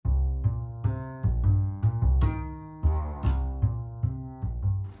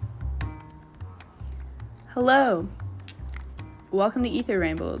Hello! Welcome to Ether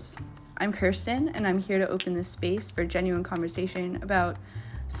Rambles. I'm Kirsten, and I'm here to open this space for genuine conversation about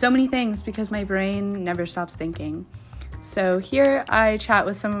so many things because my brain never stops thinking. So here I chat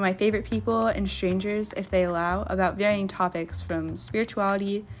with some of my favorite people and strangers, if they allow, about varying topics from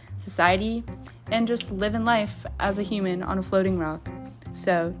spirituality, society, and just living life as a human on a floating rock.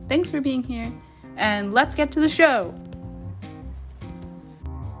 So thanks for being here, and let's get to the show!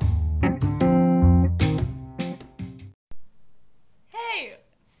 Hey!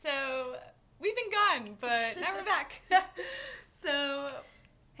 So, we've been gone, but now we're back. So,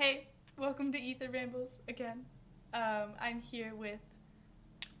 hey, welcome to Ether Rambles again. I'm here with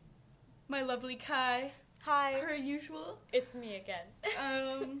my lovely Ky. Hi. Per usual. It's me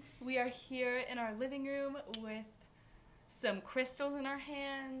again. We are here in our living room with some crystals in our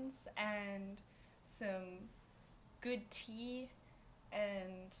hands and some good tea,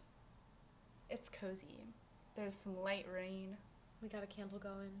 and it's cozy. There's some light rain. We got a candle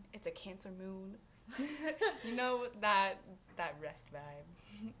going. It's a Cancer moon. You know that rest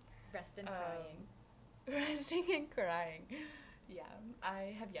vibe. Rest and crying. Resting and crying. Yeah,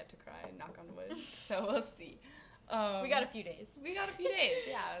 I have yet to cry, knock on wood, so we'll see. We got a few days.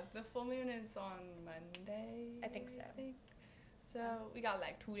 Yeah. The full moon is on Monday. I think so. So we got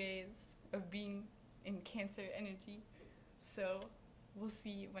like 2 days of being in Cancer energy. So we'll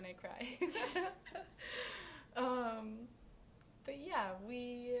see when I cry. But yeah,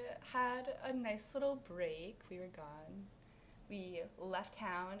 we had a nice little break. We were gone. We left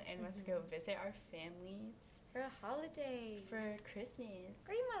town and went to go visit our families. For a holiday. For Christmas.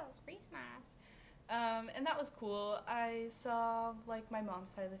 Christmas. And that was cool. I saw, like, my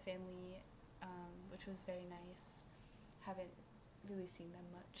mom's side of the family, which was very nice. Haven't really seen them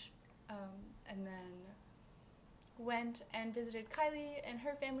much. And then went and visited Kylie and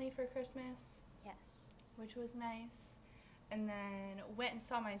her family for Christmas. Yes. Which was nice. And then went and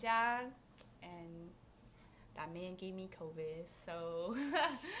saw my dad, and that man gave me COVID, so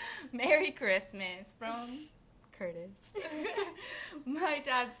Merry Christmas from Curtis. My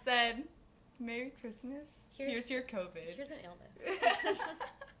dad said, Merry Christmas, here's your COVID. Here's an illness.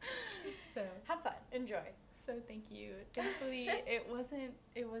 So have fun, enjoy. So thank you. Thankfully, it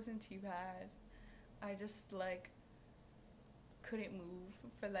wasn't too bad. I just, like, couldn't move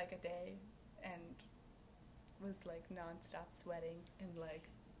for, like, a day, and was, like, non-stop sweating and, like,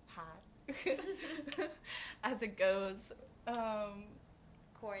 hot. As it goes.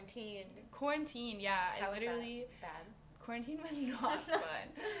 Quarantine, yeah. How was that? Bad? Quarantine was not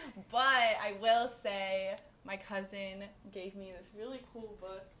fun. But I will say my cousin gave me this really cool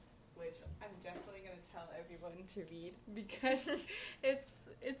book, which I'm definitely going to tell everyone to read because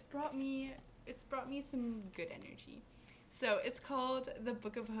it's brought me some good energy. So it's called The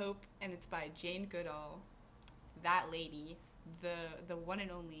Book of Hope, and it's by Jane Goodall, that lady, the one and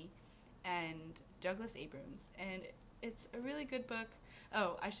only, and Douglas Abrams, and it's a really good book.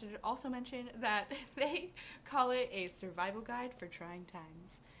 Oh, I should also mention that they call it a survival guide for trying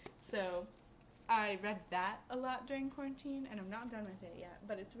times. So I read that a lot during quarantine, and I'm not done with it yet,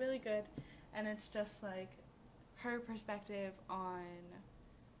 but it's really good, and it's just, like, her perspective on,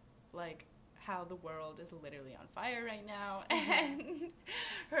 like, how the world is literally on fire right now, and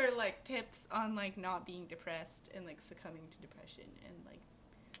her, like, tips on, like, not being depressed and, like, succumbing to depression and, like,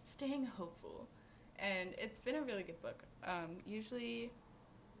 staying hopeful. And it's been a really good book. Usually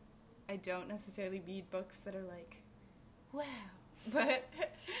I don't necessarily read books that are like, wow, but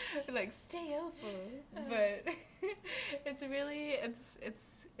like, stay hopeful. But it's really,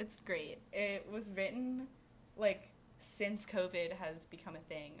 it's great. It was written, like, since COVID has become a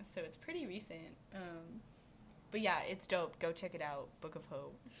thing, so it's pretty recent. But yeah, it's dope. Go check it out. Book of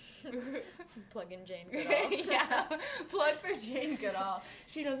Hope. Plug in Jane Goodall. Yeah, plug for Jane Goodall.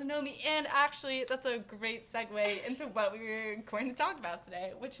 She doesn't know me. And actually, that's a great segue into what we were going to talk about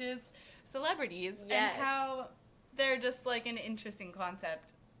today, which is celebrities. Yes. And how they're just, like, an interesting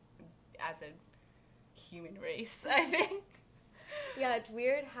concept as a human race, I think. Yeah, it's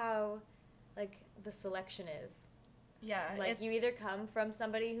weird how, like, the selection is. Yeah, like, you either come from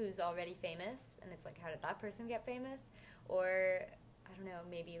somebody who's already famous, and it's like, how did that person get famous? Or, I don't know,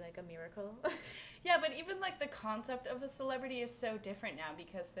 maybe, like, a miracle. Yeah, but even, like, the concept of a celebrity is so different now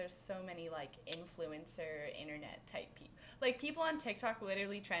because there's so many, like, influencer, internet-type people. Like, people on TikTok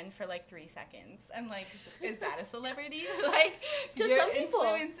literally trend for, like, 3 seconds. And, like, is that a celebrity? Like, to some people.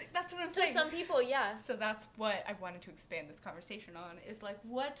 That's what I'm saying. To some people, yeah. So that's what I wanted to expand this conversation on, is, like,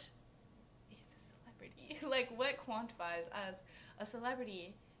 what is a celebrity? Like, what quantifies as a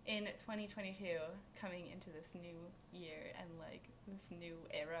celebrity in 2022 coming into this new year and, like, this new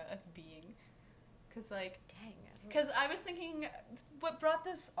era of being? Because, like... Dang. Because I was thinking, what brought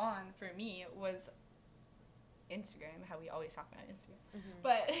this on for me was Instagram, how we always talk about Instagram. Mm-hmm.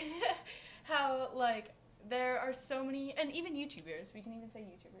 But how, like, there are so many, and even YouTubers, we can even say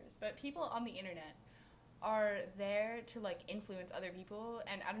YouTubers, but people on the internet are there to, like, influence other people,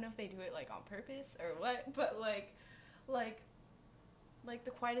 and I don't know if they do it, like, on purpose or what, but, like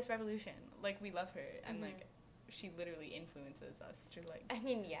the Quietest Revolution, like, we love her, and, mm-hmm. like, she literally influences us to, like... I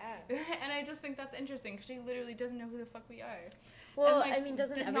mean, yeah. And I just think that's interesting, because she literally doesn't know who the fuck we are. Well, and, like, I mean,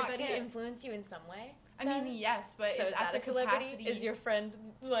 doesn't everybody care. influence you in some way? I mean, yes, but so it's is at that the a celebrity? capacity... Is your friend,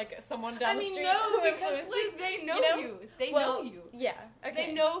 like, someone down the street no, who because, influences like, they know you. They well, know you. Yeah, okay.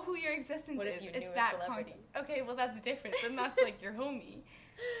 They know who your existence What is. if you It's knew a that celebrity? Okay, well, that's different. Then that's, like, your homie.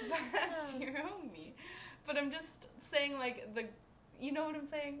 That's your homie. But I'm just saying, like, the... You know what I'm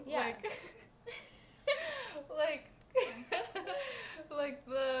saying? Yeah. Like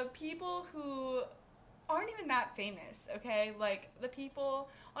the people who aren't even that famous, okay? Like, the people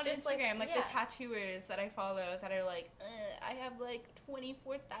on Just, Instagram, like, the tattooers that I follow that are like, I have, like,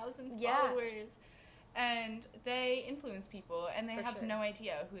 24,000 Yeah. followers. And they influence people, and they For have sure. no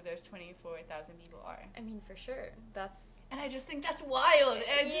idea who those 24,000 people are. I mean, for sure. That's... And I just think that's wild. And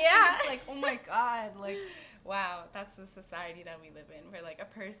I just think it's like, oh my god, like, wow, that's the society that we live in. Where, like, a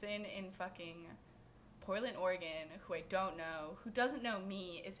person in fucking Portland, Oregon, who I don't know, who doesn't know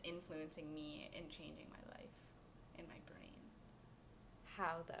me, is influencing me and changing my life and my brain.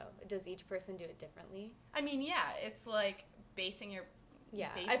 How, though? Does each person do it differently? I mean, yeah, it's like basing your... Yeah,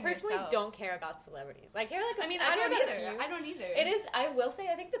 basing I personally yourself. don't care about celebrities. I care, like, I mean, I I don't care about a either. few. I don't either. It is, I will say,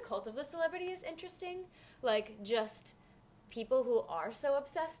 I think the cult of the celebrity is interesting. Like, just people who are so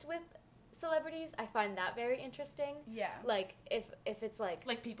obsessed with celebrities, I find that very interesting. Yeah. Like, if it's like...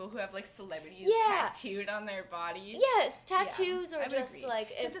 Like people who have, like, celebrities Yeah. tattooed on their body. Yes, tattoos, Yeah, or I would just, agree. like,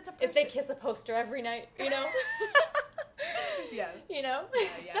 'Cause it's a if they person. kiss a poster every night, you know? Yes. You know? Yeah,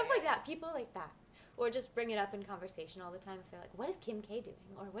 Stuff like yeah. that. People like that. Or just bring it up in conversation all the time if they're like, what is Kim K doing?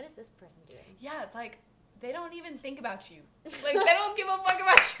 Or what is this person doing? Yeah, it's like, they don't even think about you. Like, they don't give a fuck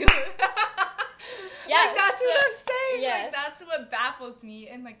about you. Yes. Like, that's what I'm saying. Yes. Like, that's what baffles me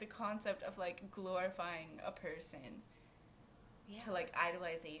in, like, the concept of, like, glorifying a person Yeah. to, like,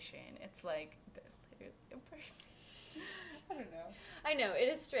 idolization. It's like, they're literally a person. I don't know. I know, it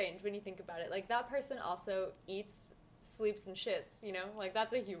is strange when you think about it. Like, that person also eats, sleeps, and shits, you know? Like,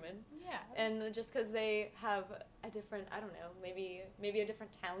 that's a human. Yeah. And just because they have a different, I don't know, maybe a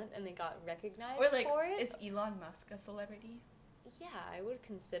different talent and they got recognized Or, like, for it. is Elon Musk a celebrity? Yeah, I would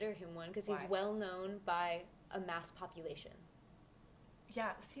consider him one because he's Why? well known by a mass population.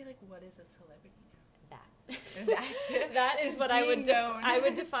 Yeah, see, like, what is a celebrity now? That. That is It's what I would being known. I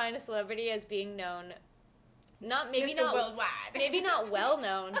would define a celebrity as being known. Maybe Mr. not Worldwide. maybe not well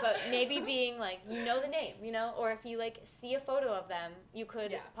known, but maybe being like, you know the name, you know, or if you like see a photo of them, you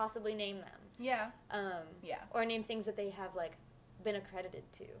could Yeah. possibly name them. Yeah. Yeah. Or name things that they have like been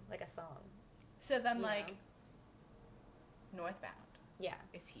accredited to, like a song. So then, You like, know? Northbound. Yeah.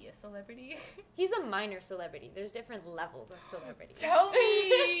 Is he a celebrity? He's a minor celebrity. There's different levels of celebrity. Tell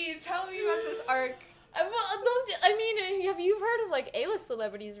me about this arc. I mean, you've heard of like A-list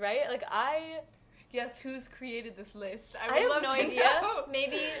celebrities, right? Like Yes, who's created this list? I would have love no to idea. know.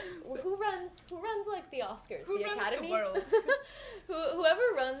 Maybe who runs like the Oscars, Who the runs Academy, the world? whoever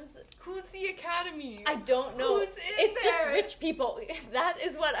runs. Who's the Academy? I don't know. Who's in it's just there? rich people. That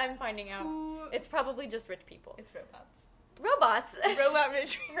is what I'm finding out. Who? It's probably just rich people. It's robots. Robots. Robot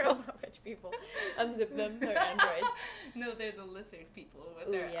rich people. Robot rich people. Unzip them. They're androids. No, they're the lizard people with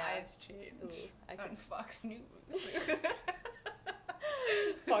Ooh, their yeah. eyes changed Ooh, I on could. Fox News.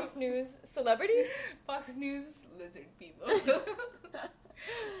 Fox News celebrity? Fox News lizard people.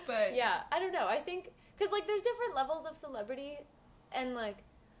 But Yeah, I don't know. I think because like there's different levels of celebrity, and like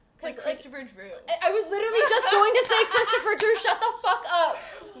Christopher Drew. I was literally just going to say Christopher Drew. Shut the fuck up.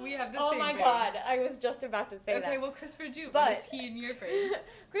 We have the Oh same my brain. god, I was just about to say that. Okay, well, Christopher Drew, But- but is he in your brain?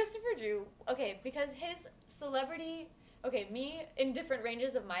 Christopher Drew, okay, because his celebrity, okay, me, in different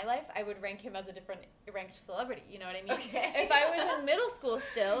ranges of my life, I would rank him as a different ranked celebrity, you know what I mean? Okay. If I was in middle school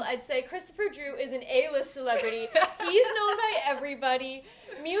still, I'd say Christopher Drew is an A-list celebrity. He's known by everybody.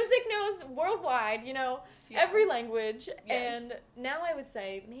 Music knows worldwide, you know, Yeah. every language. Yes. And now I would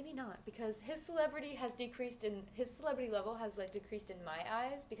say maybe not, because his celebrity level has like decreased in my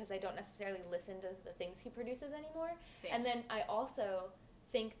eyes because I don't necessarily listen to the things he produces anymore. Same. And then I also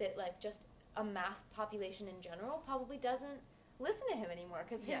think that like just a mass population in general probably doesn't listen to him anymore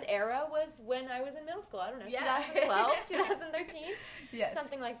because his Yes. era was when I was in middle school. I don't know, Yeah. 2012, 2013, Yes.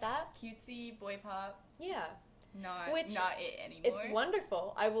 something like that. Cutesy, boy pop. Yeah. not it anymore. It's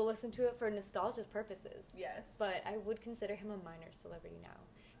wonderful. I will listen to it for nostalgia purposes. Yes. But I would consider him a minor celebrity now.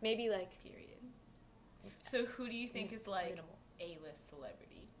 Maybe, like... Period. So who do you think is, like, minimal. A-list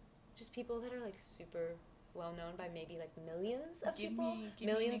celebrity? Just people that are, like, super well-known by maybe, like, millions of Give people. me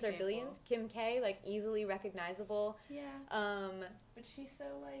Millions an or billions. Kim K, like, easily recognizable. Yeah. But she's so,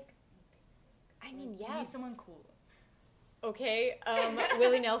 like... I mean, Give yeah. me someone cool. Okay,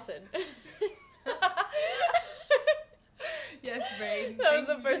 Willie Nelson. Yes, brain. That was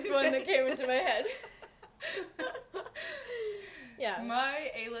the first one that came into my head. Yeah.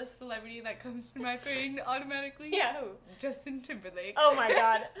 My A-list celebrity that comes to my brain automatically. Yeah, who? Justin Timberlake. Oh my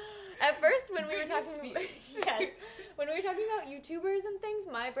god. At first, when we were Britney talking about, yes, when we were talking about YouTubers and things,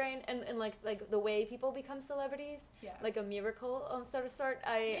 my brain and like the way people become celebrities, Yeah. like a miracle sort of sort.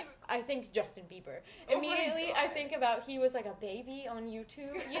 I think Justin Bieber. Oh my Immediately, I God. think about he was like a baby on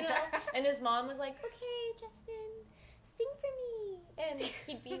YouTube, you know, and his mom was like, "Okay, Justin, sing for me," and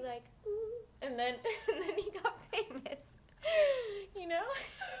he'd be like, "Ooh," and then he got famous, you know.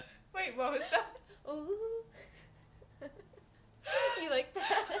 Wait, what was that? Ooh. You like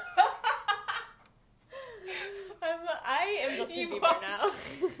that? I am Justin Bieber now.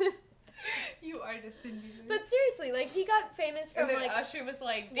 You are Justin Bieber. But seriously, like, he got famous from, and then like... Usher was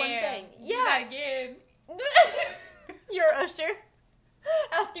like, one damn, thing. do Yeah. that again. You're Usher.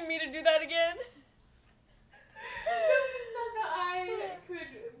 Asking me to do that again? Nobody said that I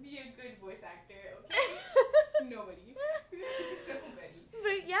could be a good voice actor, okay? Nobody.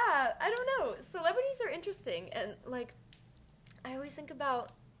 But yeah, I don't know. Celebrities are interesting, and, like, I always think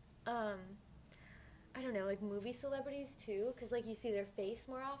about, I don't know, like, movie celebrities, too, because, like, you see their face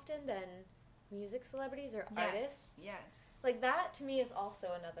more often than music celebrities or artists. Yes. Like, that, to me, is also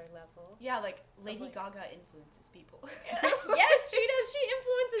another level. Yeah, like, Lady Like- Gaga influences people. Yes, she does. She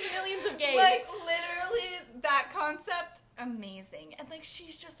influences millions of gays. Like, literally, that concept, amazing. And, like,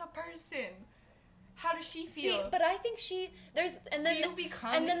 she's just a person. How does she feel? See, but I think there's, and then, do you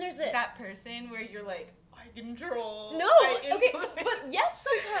become and then there's this. that person where you're like, I control. No, I okay, influence. but yes,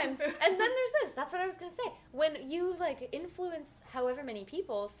 sometimes. And then there's this. That's what I was gonna say. When you, like, influence however many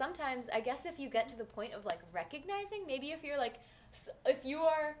people, sometimes, I guess if you get to the point of, like, recognizing, maybe if you're, like, if you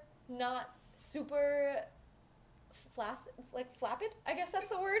are not super flappid, I guess that's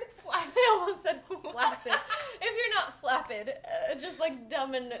the word. Flaccid. I almost said flaccid. If you're not flappid, just, like,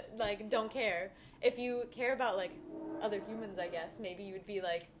 dumb and, like, don't care. If you care about, like, other humans, I guess, maybe you would be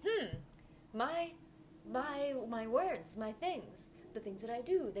like, my words, my things, the things that I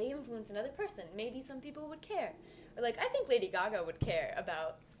do, they influence another person. Maybe some people would care. Or, like, I think Lady Gaga would care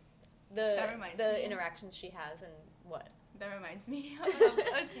about the interactions she has and what. That reminds me of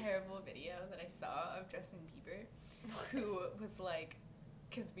a terrible video that I saw of Justin Bieber, who was like,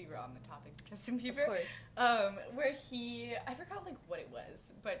 because we were on the topic of Justin Bieber. Of course. Where I forgot, like, what it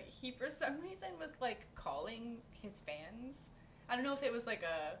was, but he, for some reason, was, like, calling his fans. I don't know if it was, like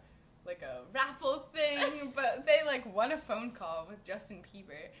a raffle thing, but they, like, won a phone call with Justin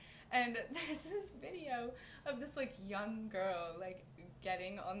Bieber. And there's this video of this, like, young girl, like,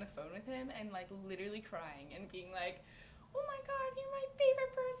 getting on the phone with him and, like, literally crying and being like, oh my god, you're my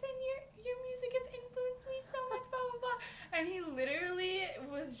favorite person, your music has influenced me so much, blah, blah, blah. And he literally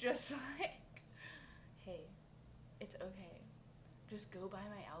was just like, hey, it's okay. Just go buy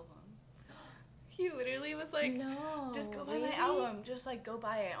my album. He literally was like, no, just go buy really? my album. Just, like, go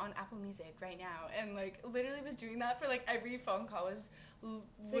buy it on Apple Music right now. And, like, literally was doing that for, like, every phone call was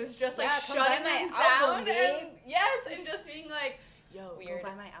just, like, yeah, come shutting buy my them down. album, And, yes, and just being like, yo, Weird. go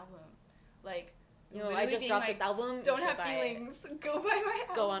buy my album. Like, You know, literally I just being dropped like, this album. you don't should have buy it. feelings. Go buy my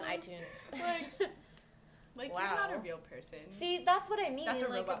album. Go on iTunes. Like, Wow. you're not a real person. See, that's what I mean. That's a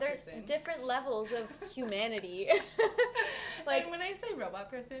like, robot there's person. different levels of humanity. Like, when I say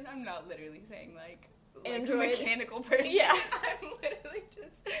robot person, I'm not literally saying, like Android. mechanical person. Yeah. I'm literally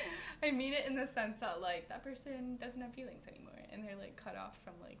just, I mean it in the sense that, like, that person doesn't have feelings anymore, and they're, like, cut off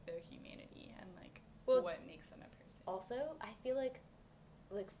from, like, their humanity and, like, what makes them a person. Also, I feel like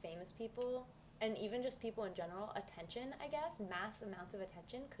famous people, and even just people in general, attention, I guess, mass amounts of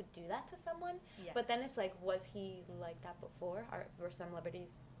attention could do that to someone. Yes. But then it's like, was he like that before? Were some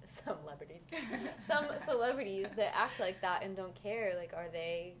celebrities that act like that and don't care, like,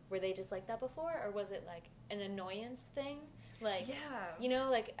 were they just like that before, or was it like an annoyance thing? Like, yeah. you know,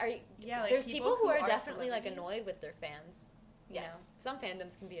 like, like, people there's people who are definitely like celebrities. annoyed with their fans. You know? Some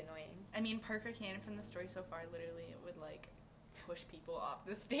fandoms can be annoying. I mean, Parker Cannon from the story so far literally would, like, push people off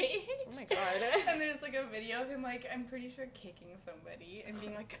the stage. Oh my god. And there's, like, a video of him, like, I'm pretty sure kicking somebody and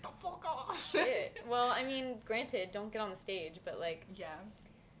being like, get the fuck off. Shit. Well, I mean, granted, don't get on the stage, but, like, Yeah.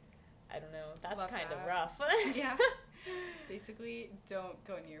 I don't know. That's Love kind of that. rough. Yeah. Basically, don't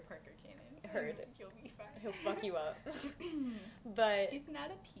go near Parker Cannon. Heard. You'll be fine. He'll fuck you up. But he's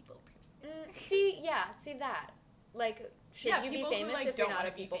not a people person. see that. Like, should you be people who, famous like, if you're don't not a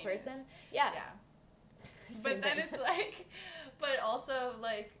wanna be people famous. person? Yeah. But Same then thing. it's like, but also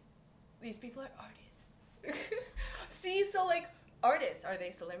like, these people are artists. See, so like, artists, are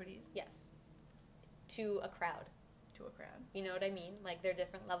they celebrities? Yes. To a crowd. To a crowd. You know what I mean? Like, there are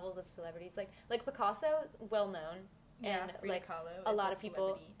different levels of celebrities. Like Picasso, well known. Yeah, And Frida like Kahlo a is lot of people,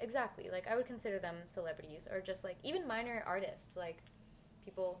 celebrity. exactly. Like, I would consider them celebrities, or just like even minor artists, like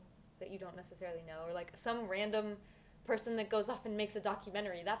people that you don't necessarily know, or like some random person that goes off and makes a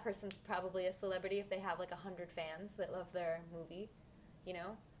documentary. That person's probably a celebrity if they have like 100 fans that love their movie. You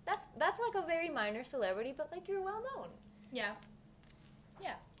know, that's like a very minor celebrity, but like you're well known. Yeah.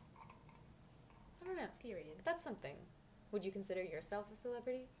 Yeah. I don't know. Period. That's something. Would you consider yourself a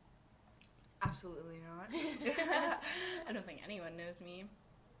celebrity? Absolutely not. I don't think anyone knows me.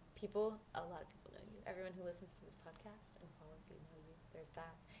 A lot of people know you. Everyone who listens to this podcast and follows you know you. There's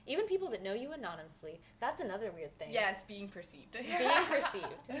that. Even people that know you anonymously. That's another weird thing. Yes, being perceived. Being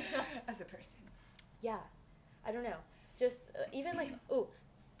perceived. As a person. Yeah. I don't know. Just even like,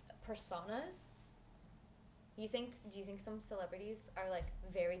 personas. Do you think some celebrities are like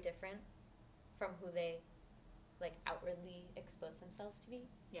very different from who they like outwardly expose themselves to be?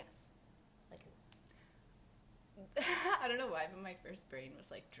 Yes. Like, I don't know why, but my first brain was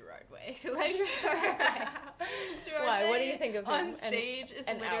like Gerard Way. Like, Gerard why? Way What do you think of him? on stage is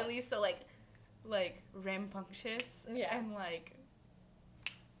and literally so like rambunctious and like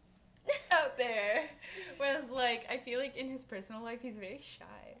out there. Whereas like I feel like in his personal life he's very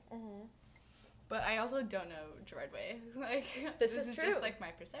shy. Mm-hmm. But I also don't know Gerard Way. Like this is true. Just like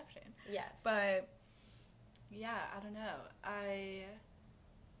my perception. Yes. But yeah, I don't know. I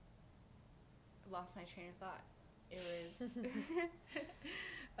lost my train of thought. It was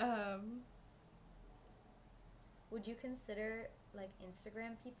would you consider like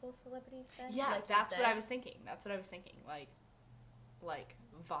Instagram people celebrities then? yeah, like that's what I was thinking. Like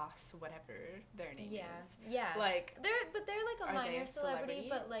Voss, whatever their name is. Yeah. Like they're like a are they minor a celebrity, celebrity?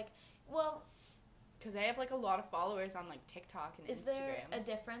 but like, well, because they have like a lot of followers on like TikTok and is Instagram. there a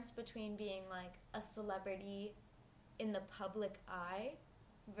difference between being like a celebrity in the public eye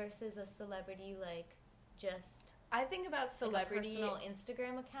versus a celebrity like just I think about celebrity. Like a personal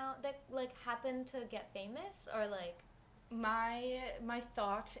Instagram account that like happened to get famous, or like my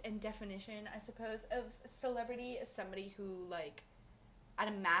thought and definition, I suppose, of celebrity is somebody who like at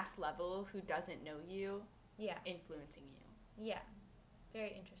a mass level who doesn't know you, influencing you. Yeah.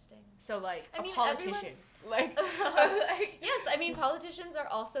 Very interesting. So like I mean, politician, like, yes, I mean politicians are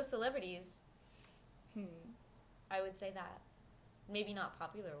also celebrities. I would say that. Maybe not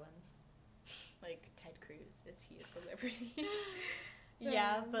popular ones. Like Ted Cruz, is he a celebrity?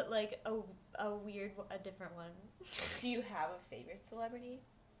 Yeah, but like a different one. Do you have a favorite celebrity?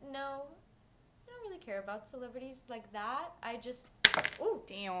 No, I don't really care about celebrities like that. I just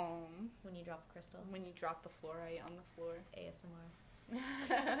Damn. when you drop a crystal. When you drop the fluorite on the floor. ASMR.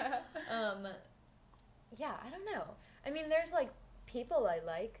 Yeah, I don't know. I mean, there's like people I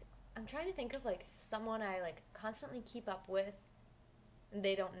like. I'm trying to think of like someone I like constantly keep up with, and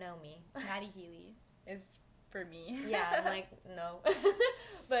they don't know me. Maddie Healy is for me. Yeah, I'm like, no.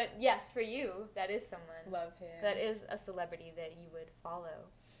 But yes, for you, that is someone. Love him. That is a celebrity that you would follow.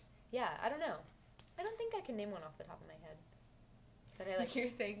 Yeah, I don't know. I don't think I can name one off the top of my head. But I like. You're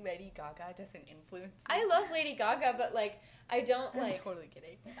saying Lady Gaga doesn't influence you? I love Lady Gaga, but like, I don't like. I'm totally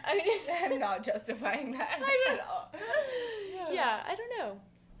kidding. I mean, I'm not justifying that at all. Yeah, I don't know.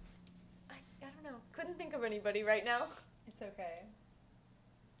 I don't know. Couldn't think of anybody right now. It's okay.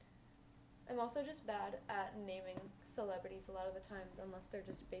 I'm also just bad at naming celebrities a lot of the times, unless they're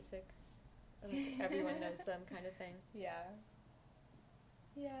just basic, and everyone knows them kind of thing. Yeah.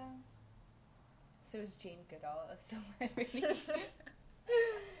 Yeah. So is Jane Goodall a celebrity?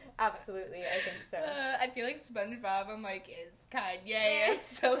 Absolutely, I think so. I feel like SpongeBob, I'm like, is Kanye a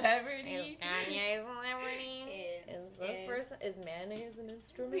celebrity? Is Kanye a celebrity? Is this person? Is mayonnaise an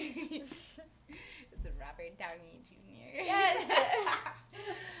instrument? It's a Robert Downey Jr. Yes!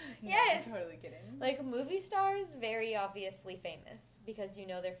 No, Yes! I'm totally kidding. Like, movie stars, very obviously famous, because you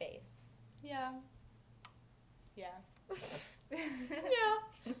know their face. Yeah. Yeah.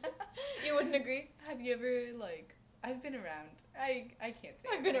 Yeah. You wouldn't agree? Have you ever, like, I've been around. I can't say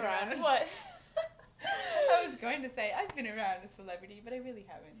I've been around. What? I was going to say I've been around a celebrity, but I really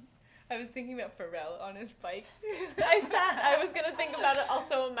haven't. I was thinking about Pharrell on his bike. I was going to think about it,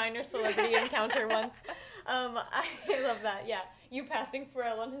 also a minor celebrity encounter once. I love that, yeah. You passing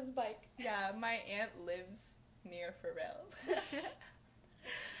Pharrell on his bike. Yeah, my aunt lives near Pharrell.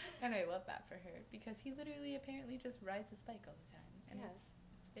 And I love that for her, because he literally apparently just rides his bike all the time. And it's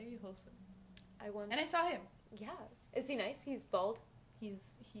very wholesome. And I saw him. Yeah. Is he nice? He's bald? He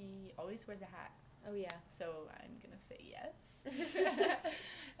always wears a hat. Oh, yeah. So I'm gonna say yes.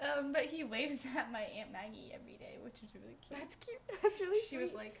 But he waves at my Aunt Maggie every day, which is really cute. That's cute. That's really She sweet.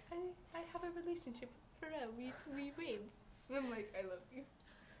 was like, I have a relationship with Pharrell. We wave. And I'm like, I love you.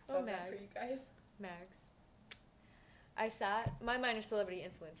 Oh, Love Mag. that for you guys. Mags. My minor celebrity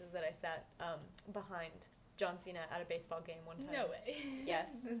influence is that I sat behind John Cena at a baseball game one time. No way.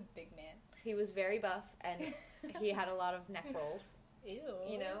 Yes. This is big man. He was very buff, and he had a lot of neck rolls. Ew.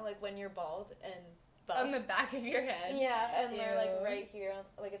 You know, like when you're bald and buff. On the back of your head. Yeah, and they're like Ew. right here,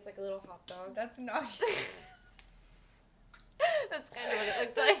 like it's like a little hot dog. That's not That's kind of what it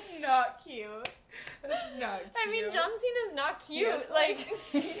looked like. That's not cute. That's not cute. I mean, John Cena's not cute. He has, like,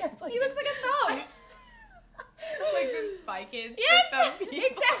 he he looks like a thumb. like them Spy Kids. Yes, the thumb people.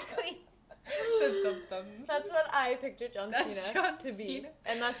 exactly. The thumbs. That's what I pictured John That's Cena John to be, Cena.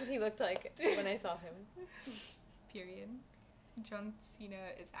 and that's what he looked like when I saw him. Period. John Cena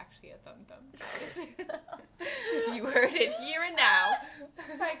is actually a thumb. You heard it here and now.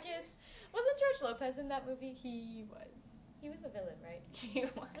 Spy Kids. Wasn't George Lopez in that movie? He was. He was the villain, right? He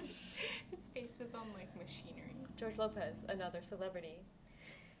was. His face was on like machinery. George Lopez, another celebrity.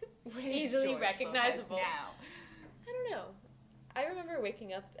 What is Easily George recognizable. Lopez now. I don't know. I remember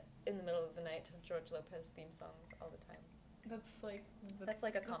waking up in the middle of the night to George Lopez theme songs all the time. That's like That's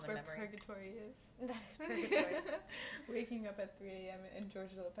like a that's common where memory. purgatory is. That is purgatory. Waking up at 3 a.m. and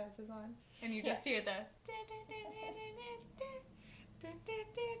George Lopez is on, and you Yeah. just hear the.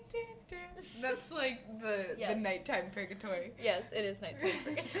 That's like the Yes. nighttime purgatory. Yes, it is nighttime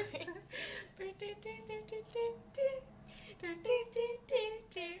purgatory.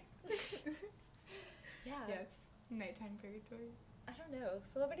 Yeah. Yes, nighttime purgatory. I don't know.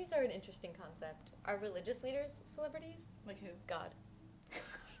 Celebrities are an interesting concept. Are religious leaders celebrities? Like who? God.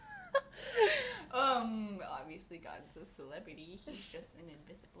 Obviously God's a celebrity. He's just an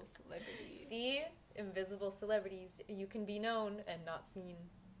invisible celebrity. See? Invisible celebrities. You can be known and not seen.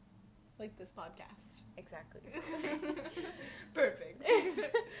 Like this podcast. Exactly. Perfect.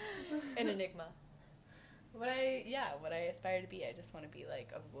 An enigma. What I aspire to be, I just want to be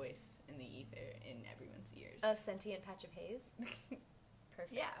like a voice in the ether in everyone's ears. A sentient patch of haze.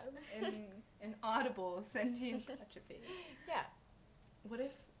 Perfect. Yeah, an audible sentient patch of haze. Yeah. What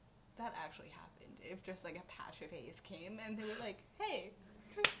if that actually happened? If just like a patch of haze came and they were like, hey,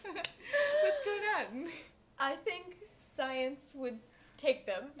 what's going on? I think science would take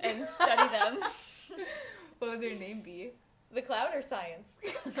them and study them. What would their name be? The cloud or science?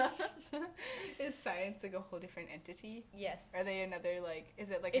 Is science like a whole different entity? Yes. Are they another like,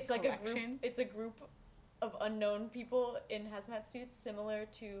 is it like It's a like collection? it's a group of unknown people in hazmat suits, similar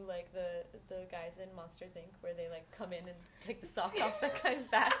to like the guys in Monsters Inc., where they like come in and take the sock off that guy's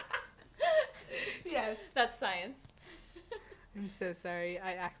back. Yes. That's science. I'm so sorry.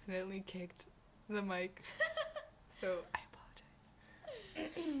 I accidentally kicked the mic. So I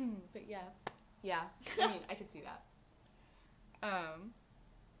apologize. But yeah. Yeah. I mean, I could see that.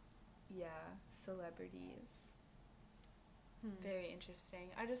 Yeah, celebrities. Very interesting.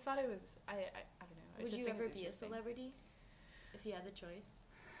 I just thought it was, I don't know. I Would just you think ever it's be a interesting. celebrity if you had the choice?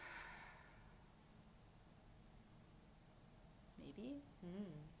 Maybe.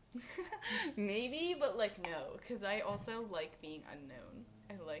 Maybe, but like no, because I also like being unknown.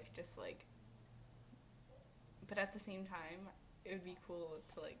 I like just like, but at the same time, it would be cool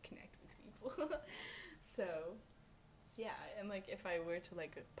to like connect with people. So, yeah, and like if I were to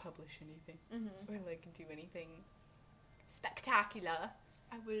like publish anything or like do anything spectacular,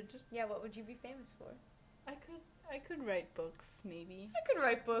 I would. Yeah, what would you be famous for? I could write books, maybe. I could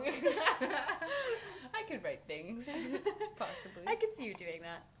write books. I could write things, possibly. I could see you doing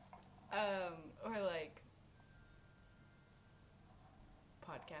that. Or like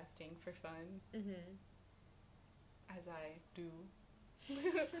podcasting for fun, as I do.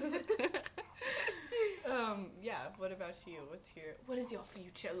 Yeah, what about you? What does your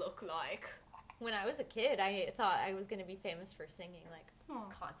future look like? When I was a kid, I thought I was going to be famous for singing, like,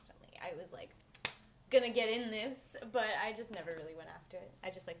 constantly. I was, like, gonna get in this, but I just never really went after it. I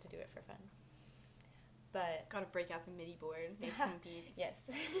just like to do it for fun. But Gotta break out the MIDI board, make some beats. yes.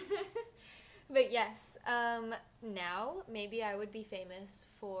 But yes, now maybe I would be famous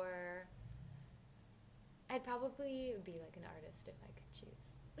for... I'd probably be, like, an artist if I could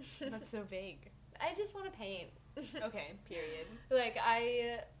choose. That's so vague. I just want to paint. Okay, period. Like,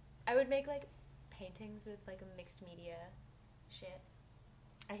 I would make, like, paintings with, like, a mixed media shit.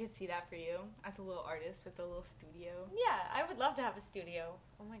 I could see that for you as a little artist with a little studio. Yeah, I would love to have a studio.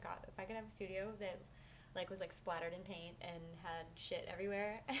 Oh my god, if I could have a studio that like was like splattered in paint and had shit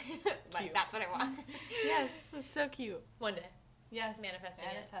everywhere. Like, that's what I want. Yes, it's so cute. One day. Yes. Manifesting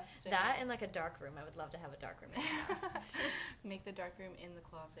that and like a dark room. I would love to have a dark room in my house. Make the dark room in the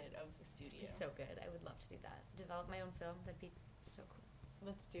closet of the studio. It's so good. I would love to do that. Develop my own film. That'd be so cool.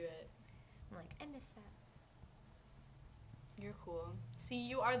 Let's do it. I'm like, I miss that. You're cool. See,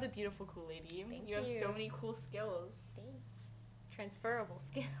 you are the beautiful cool lady. Thank you have so many cool skills. Thanks. Transferable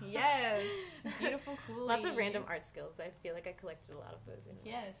skills. Yes. Beautiful cool lady. Lots of random art skills. I feel like I collected a lot of those in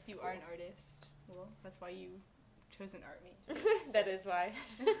Yes, you school. are an artist. Well, that's why you chose an art major. That is why.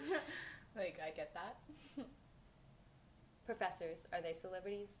 Like, I get that. Professors, are they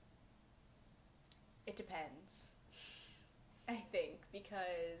celebrities? It depends. I think,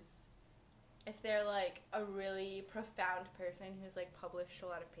 because if they're like a really profound person who's like published a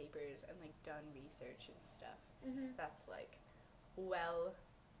lot of papers and like done research and stuff, that's like well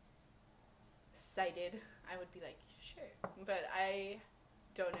cited, I would be like, sure. But I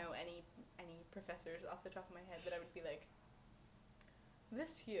don't know any professors off the top of my head that I would be like,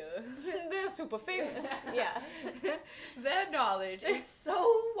 this here. They're super famous. Yeah. Their knowledge is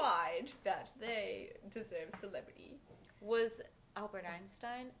so wide that they deserve celebrity. Was Albert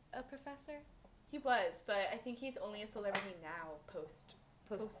Einstein a professor? He was, but I think he's only a celebrity now,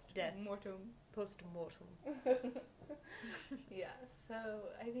 Post-death. mortem. Post-mortem. Yeah, so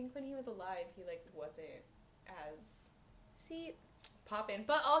I think when he was alive, he like wasn't as See, poppin'.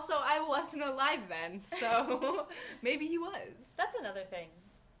 But also, I wasn't alive then, so maybe he was. that's another thing.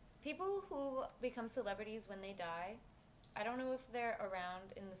 People who become celebrities when they die, I don't know if they're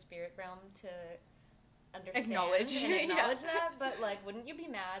around in the spirit realm to understand Acknowledge. and acknowledge Yeah. that, but like, wouldn't you be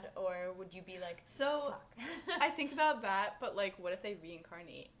mad, or would you be like, So, fuck? I think about that, but like, what if they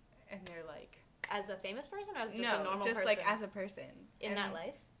reincarnate and they're like... As a famous person, or as just no, a normal just person? like as a person. in And- that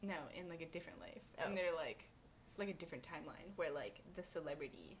life? No, in like a different life. Oh. And they're like a different timeline where like the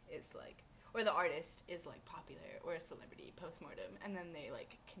celebrity is like, or the artist is like popular, or a celebrity post-mortem, and then they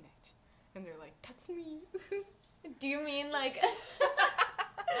like connect. And they're like, that's me. Do you mean like...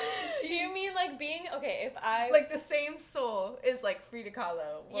 Do you mean like being... Okay, if I... Like the same soul is like Frida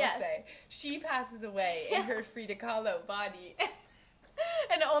Kahlo, we'll Yes. say. She passes away in her Frida Kahlo body.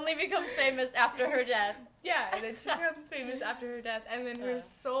 and only becomes famous after her death. Yeah, and then she becomes famous after her death, and then her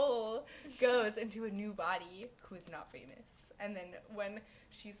soul goes into a new body who is not famous. And then when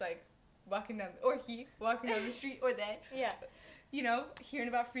she's like walking down, or he walking down the street, or they, Yeah. you know, hearing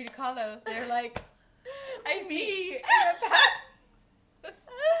about Frida Kahlo, they're like, I me see. in the past.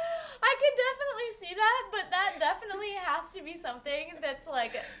 I could definitely see that, but that definitely has to be something that's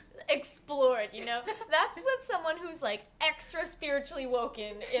like explored, you know? That's with someone who's like extra spiritually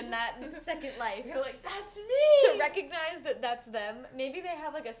woken in that second life. You're like, that's me! To recognize that that's them. Maybe they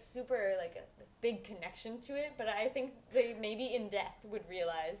have like a super like a big connection to it, but I think they maybe in death would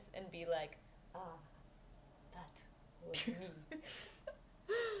realize and be like, ah, that was me.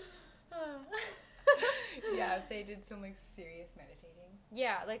 Yeah, if they did some like serious meditating.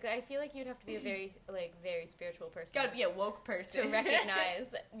 Yeah, like I feel like you'd have to be a very very spiritual person. Gotta be a woke person. To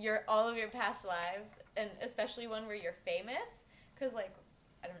recognize all of your past lives, and especially one where you're famous, because like,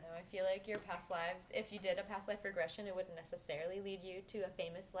 I don't know, I feel like your past lives, if you did a past life regression, it wouldn't necessarily lead you to a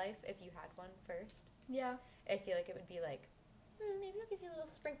famous life if you had one first. Yeah. I feel like it would be like, maybe I'll give you a little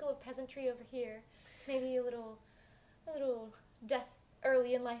sprinkle of peasantry over here, maybe a little death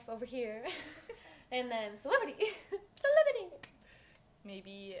early in life over here, and then celebrity.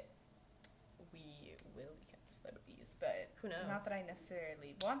 Maybe we will become celebrities, but Who knows? not that I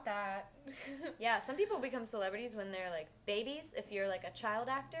necessarily want that. Yeah, some people become celebrities when they're like babies, if you're like a child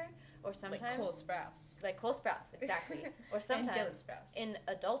actor, or sometimes Like Cole Sprouse. Like Cole Sprouse, exactly. Or And Dylan sometimes Sprouse. in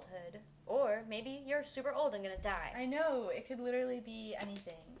adulthood, or maybe you're super old and gonna die. I know, it could literally be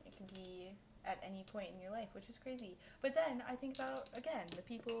anything. It could be at any point in your life, which is crazy. But then I think about, again, the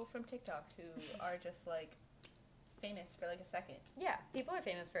people from TikTok who are just like famous for like a second. Yeah, people are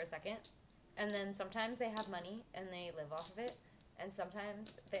famous for a second, and then sometimes they have money and they live off of it, and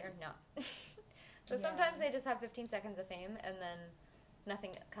sometimes they're not. So Yeah. sometimes they just have 15 seconds of fame, and then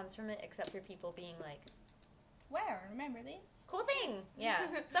nothing comes from it except for people being like, Wow, remember this? cool thing! Yeah,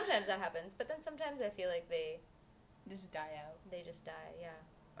 sometimes that happens, but then sometimes I feel like they Just die out. just die, yeah.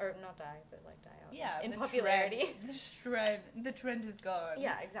 Or not die, but like die out. Yeah, In the popularity. The trend is gone.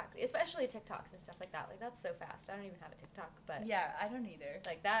 Yeah, exactly. Especially TikToks and stuff like that. Like, that's so fast. I don't even have a TikTok, but Yeah, I don't either.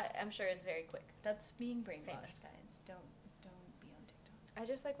 like that, I'm sure is very quick. That's being brainwashed, Famous. guys. Don't be on TikTok. I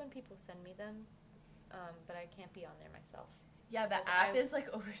just like when people send me them, but I can't be on there myself. Yeah, the 'Cause app I- is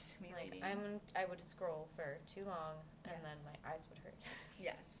like Like, overstimulating. I would scroll for too long, and Yes. then my eyes would hurt.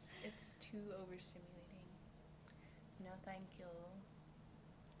 Yes, it's too overstimulating. No, thank you.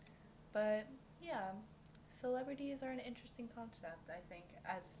 But yeah, celebrities are an interesting concept, I think,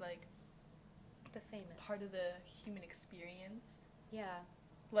 as like The famous. part of the human experience. Yeah.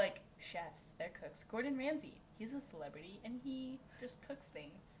 Like chefs, they're cooks. Gordon Ramsay, he's a celebrity and he just cooks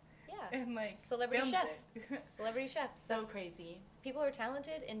things. Yeah. And like Celebrity films chef. it. Celebrity chef. So That's- crazy. People are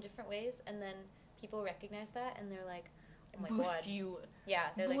talented in different ways, and then people recognize that, and they're like, oh my Boost god. you. Yeah,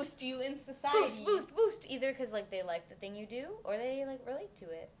 they're Boost you in society. boost. Either because like they like the thing you do, or they like relate to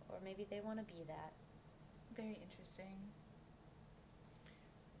it, or maybe they want to be that. Very interesting.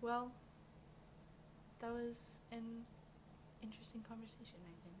 Well, that was an interesting conversation,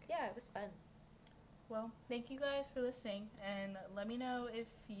 I think. Yeah, it was fun. Well, thank you guys for listening, and let me know if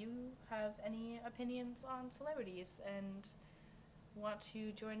you have any opinions on celebrities and want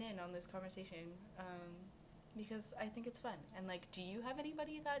to join in on this conversation, because I think it's fun. And, like, do you have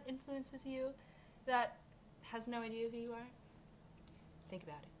anybody that influences you that has no idea who you are? Think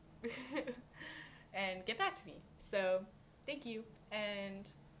about it. And get back to me. So, thank you, and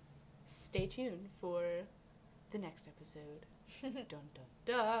stay tuned for the next episode. Dun, dun,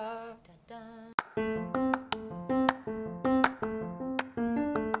 dun. Dun, dun.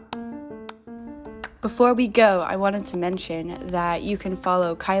 Before we go, I wanted to mention that you can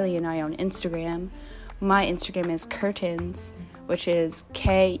follow Kylie and I on Instagram. My Instagram is Curtains, which is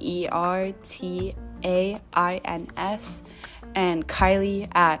KERTAINS, and Kylie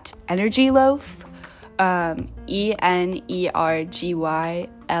at Energy Loaf,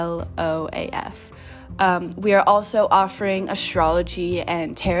 ENERGYLOAF. We are also offering astrology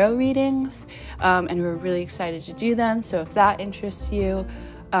and tarot readings, and we're really excited to do them. So if that interests you,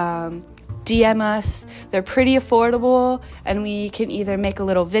 DM us. They're pretty affordable, and we can either make a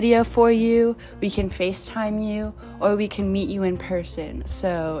little video for you, we can FaceTime you, or we can meet you in person.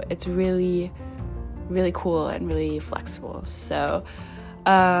 So it's really, really cool and really flexible. So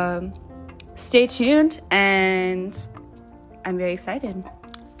stay tuned, and I'm very excited.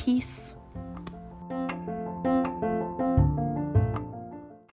 Peace.